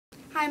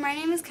Hi, my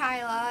name is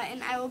Kyla,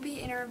 and I will be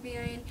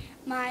interviewing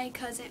my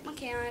cousin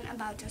Makailyn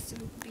about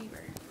Justin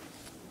Bieber.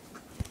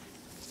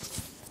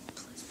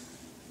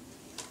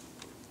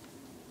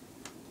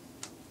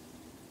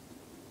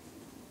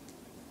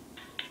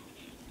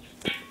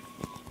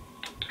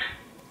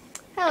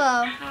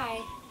 Hello.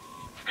 Hi.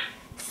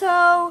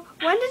 So,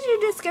 when did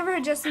you discover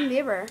Justin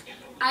Bieber?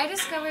 I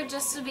discovered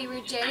Justin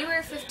Bieber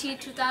January 15,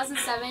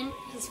 2007,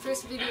 his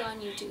first video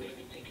on YouTube.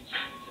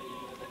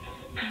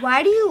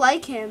 Why do you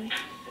like him?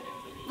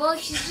 Well,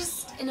 he's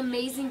just an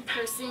amazing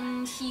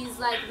person. He's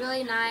like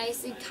really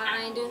nice and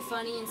kind and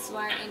funny and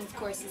smart, and of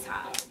course he's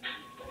hot.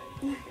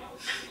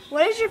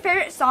 What is your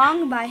favorite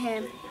song by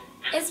him?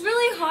 It's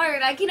really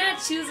hard. I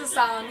cannot choose a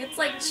song. It's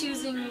like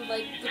choosing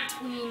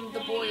between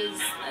the boys.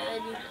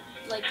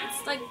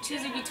 It's like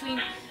choosing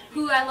between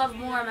who I love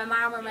more, my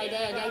mom or my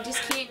dad. I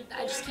just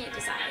can't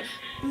decide.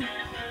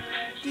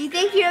 Do you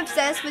think you're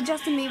obsessed with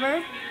Justin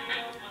Bieber?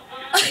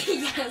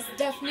 Yes,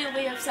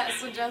 definitely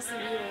obsessed with Justin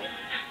Bieber.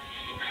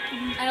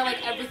 I know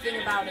like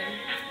everything about him.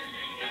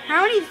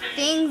 How many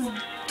things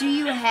do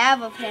you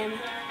have of him?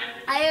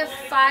 I have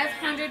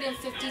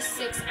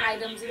 556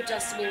 items of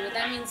Justin Bieber.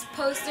 That means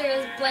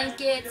posters,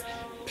 blankets,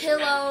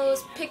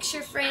 pillows,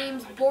 picture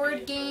frames,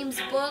 board games,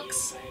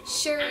 books,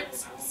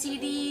 shirts,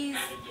 CDs,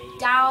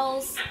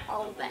 dolls,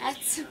 all of that.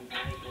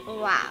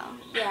 Wow.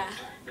 Yeah.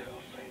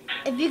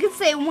 If you could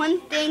say one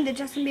thing to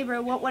Justin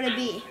Bieber, what would it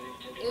be?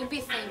 It would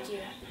be thank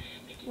you.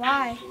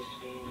 Why?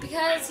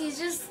 Because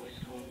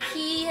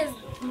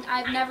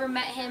I've never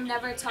met him,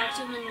 never talked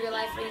to him in real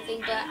life or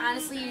anything, but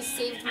honestly, he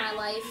saved my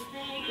life.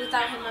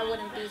 Without him, I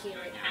wouldn't be here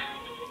right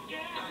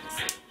now,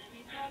 honestly.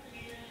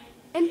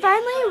 And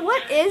finally,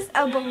 what is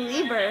a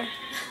believer?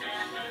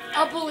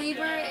 A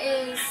believer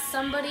is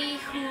somebody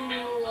who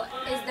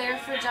is there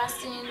for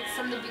Justin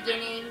from the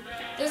beginning.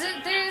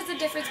 There is a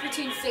difference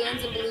between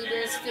fans and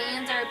believers.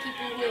 Fans are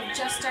people who have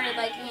just started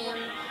liking him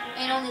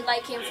and only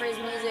like him for his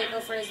music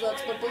or for his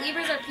looks. But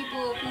believers are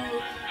people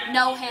who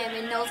know him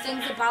and know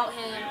things about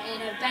him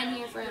and have been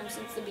here for him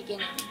since the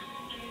beginning.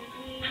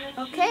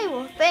 Okay,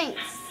 well,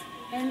 thanks.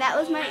 And that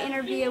was my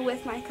interview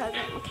with my cousin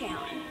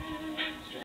Makailyn.